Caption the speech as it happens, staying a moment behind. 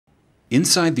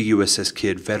Inside the USS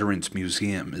Kidd Veterans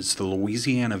Museum is the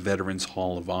Louisiana Veterans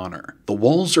Hall of Honor. The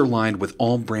walls are lined with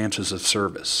all branches of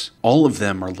service. All of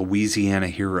them are Louisiana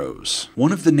heroes.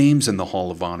 One of the names in the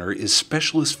Hall of Honor is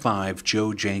Specialist 5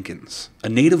 Joe Jenkins, a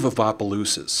native of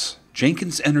Opelousas.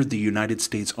 Jenkins entered the United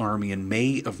States Army in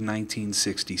May of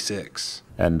 1966.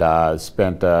 And I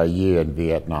spent a year in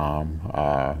Vietnam.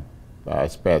 I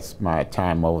spent my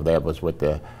time over there was with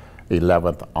the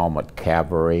 11th Armored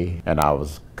Cavalry, and I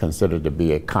was considered to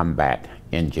be a combat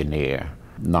engineer.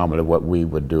 Normally what we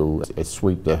would do is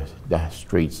sweep the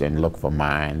streets and look for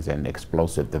mines and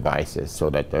explosive devices so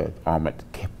that the armored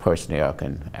personnel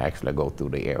can actually go through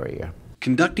the area.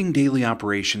 Conducting daily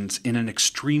operations in an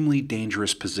extremely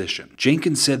dangerous position,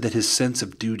 Jenkins said that his sense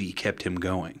of duty kept him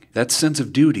going. That sense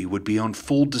of duty would be on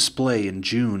full display in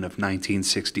June of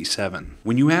 1967.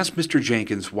 When you ask Mr.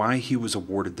 Jenkins why he was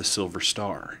awarded the Silver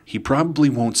Star, he probably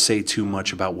won't say too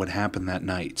much about what happened that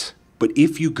night. But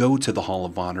if you go to the Hall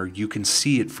of Honor, you can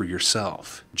see it for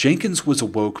yourself. Jenkins was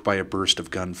awoke by a burst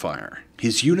of gunfire.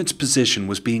 His unit's position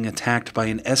was being attacked by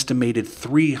an estimated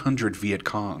 300 Viet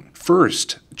Cong.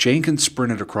 First, Jenkins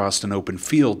sprinted across an open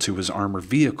field to his armored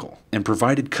vehicle and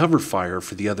provided cover fire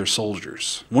for the other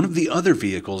soldiers. One of the other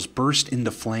vehicles burst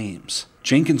into flames.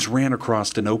 Jenkins ran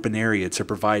across an open area to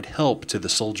provide help to the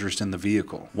soldiers in the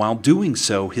vehicle. While doing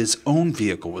so, his own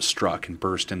vehicle was struck and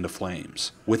burst into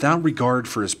flames. Without regard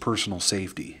for his personal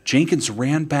safety, Jenkins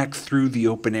ran back through the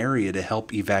open area to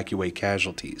help evacuate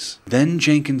casualties. Then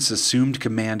Jenkins assumed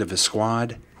command of his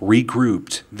squad,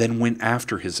 regrouped, then went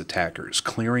after his attackers,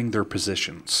 clearing their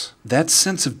positions. That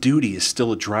sense of duty is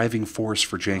still a driving force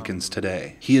for Jenkins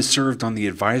today. He has served on the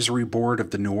advisory board of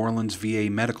the New Orleans VA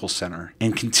Medical Center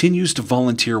and continues to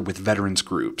volunteer with veterans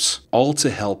groups, all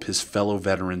to help his fellow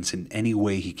veterans in any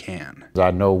way he can.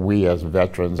 I know we as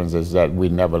veterans is that we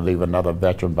never leave another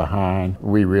veteran behind.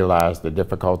 We realize the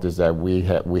difficulties that we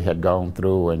had gone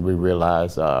through, and we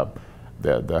realize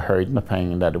the hurt and the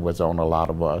pain that it was on a lot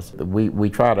of us. We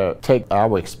try to take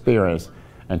our experience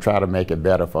and try to make it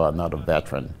better for another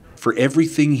veteran. For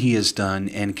everything he has done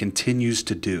and continues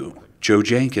to do, Joe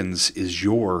Jenkins is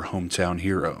your hometown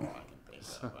hero.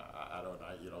 I don't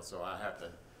know, so I have to,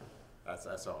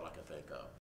 that's all I